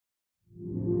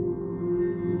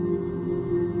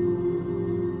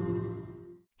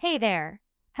Hey there,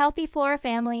 Healthy Flora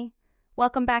family.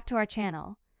 Welcome back to our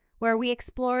channel, where we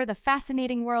explore the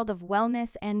fascinating world of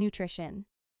wellness and nutrition.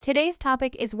 Today's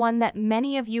topic is one that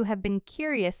many of you have been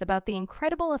curious about: the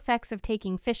incredible effects of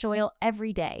taking fish oil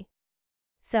every day.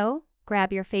 So,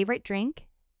 grab your favorite drink,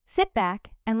 sit back,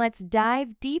 and let's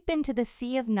dive deep into the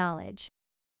sea of knowledge.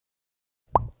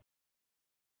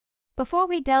 Before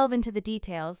we delve into the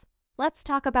details, let's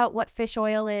talk about what fish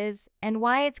oil is and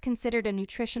why it's considered a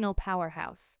nutritional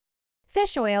powerhouse.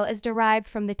 Fish oil is derived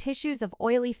from the tissues of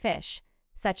oily fish,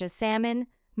 such as salmon,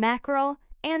 mackerel,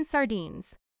 and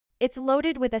sardines. It's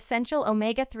loaded with essential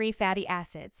omega-3 fatty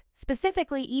acids,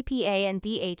 specifically EPA and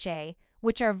DHA,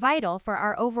 which are vital for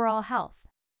our overall health.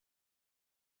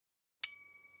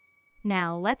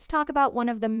 Now, let's talk about one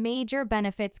of the major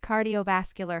benefits: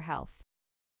 cardiovascular health.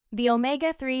 The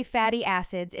omega-3 fatty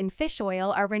acids in fish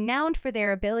oil are renowned for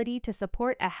their ability to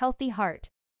support a healthy heart.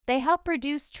 They help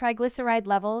reduce triglyceride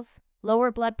levels,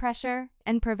 lower blood pressure,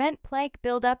 and prevent plaque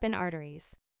buildup in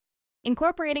arteries.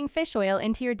 Incorporating fish oil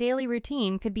into your daily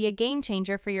routine could be a game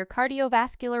changer for your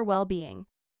cardiovascular well-being.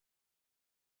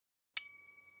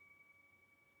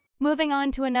 Moving on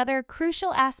to another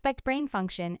crucial aspect: brain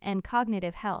function and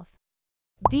cognitive health.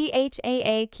 DHA,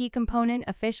 a key component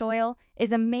of fish oil,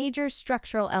 is a major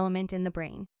structural element in the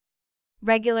brain.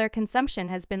 Regular consumption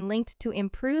has been linked to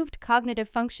improved cognitive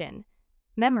function,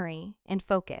 memory, and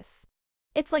focus.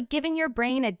 It's like giving your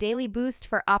brain a daily boost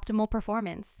for optimal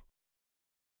performance.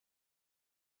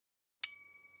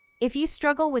 If you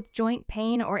struggle with joint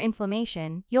pain or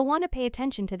inflammation, you'll want to pay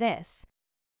attention to this.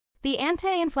 The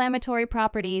anti-inflammatory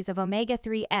properties of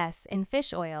omega-3s in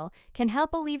fish oil can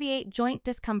help alleviate joint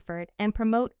discomfort and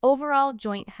promote overall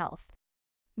joint health.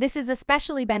 This is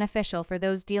especially beneficial for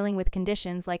those dealing with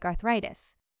conditions like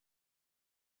arthritis.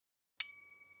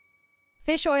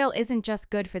 Fish oil isn't just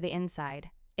good for the inside,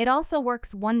 it also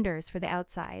works wonders for the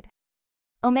outside.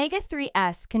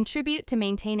 Omega-3s contribute to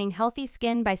maintaining healthy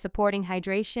skin by supporting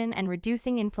hydration and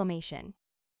reducing inflammation.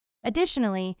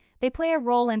 Additionally, they play a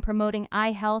role in promoting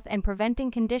eye health and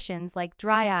preventing conditions like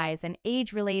dry eyes and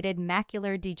age-related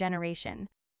macular degeneration.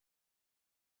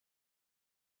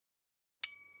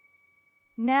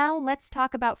 Now, let's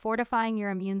talk about fortifying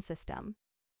your immune system.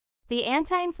 The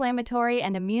anti-inflammatory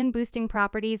and immune-boosting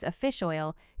properties of fish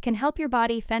oil can help your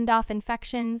body fend off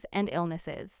infections and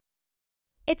illnesses.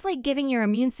 It's like giving your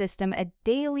immune system a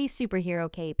daily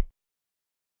superhero cape.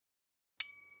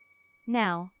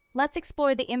 Now, let's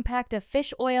explore the impact of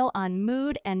fish oil on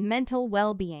mood and mental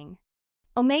well-being.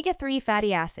 Omega-3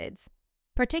 fatty acids,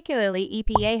 particularly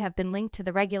EPA, have been linked to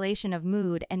the regulation of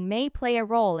mood and may play a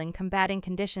role in combating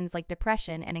conditions like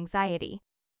depression and anxiety.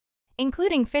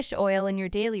 Including fish oil in your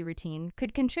daily routine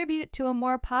could contribute to a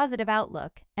more positive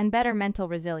outlook and better mental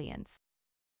resilience.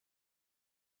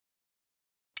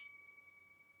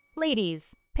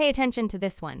 Ladies, pay attention to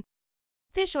this one.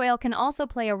 Fish oil can also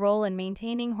play a role in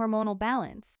maintaining hormonal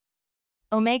balance.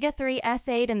 Omega-3s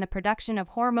aid in the production of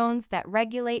hormones that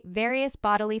regulate various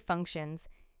bodily functions,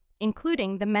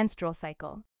 including the menstrual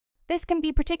cycle. This can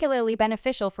be particularly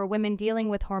beneficial for women dealing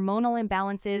with hormonal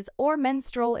imbalances or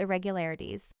menstrual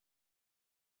irregularities.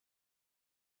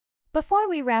 Before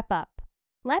we wrap up,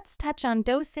 let's touch on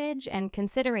dosage and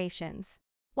considerations.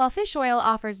 While fish oil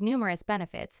offers numerous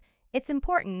benefits, it's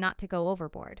important not to go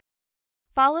overboard.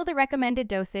 Follow the recommended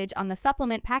dosage on the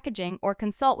supplement packaging or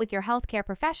consult with your healthcare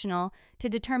professional to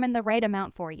determine the right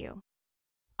amount for you.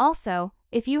 Also,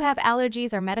 if you have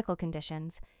allergies or medical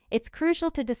conditions, it's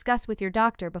crucial to discuss with your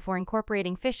doctor before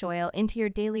incorporating fish oil into your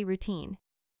daily routine.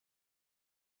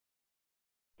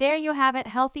 There you have it,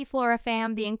 Healthy Flora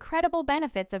fam, the incredible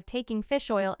benefits of taking fish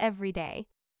oil every day.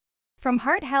 From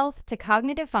heart health to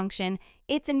cognitive function,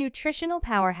 it's a nutritional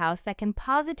powerhouse that can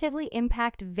positively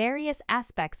impact various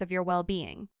aspects of your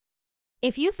well-being.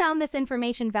 If you found this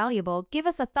information valuable, give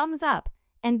us a thumbs up,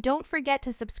 and don't forget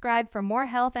to subscribe for more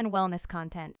health and wellness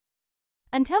content.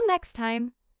 Until next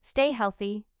time, stay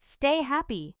healthy, stay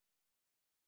happy.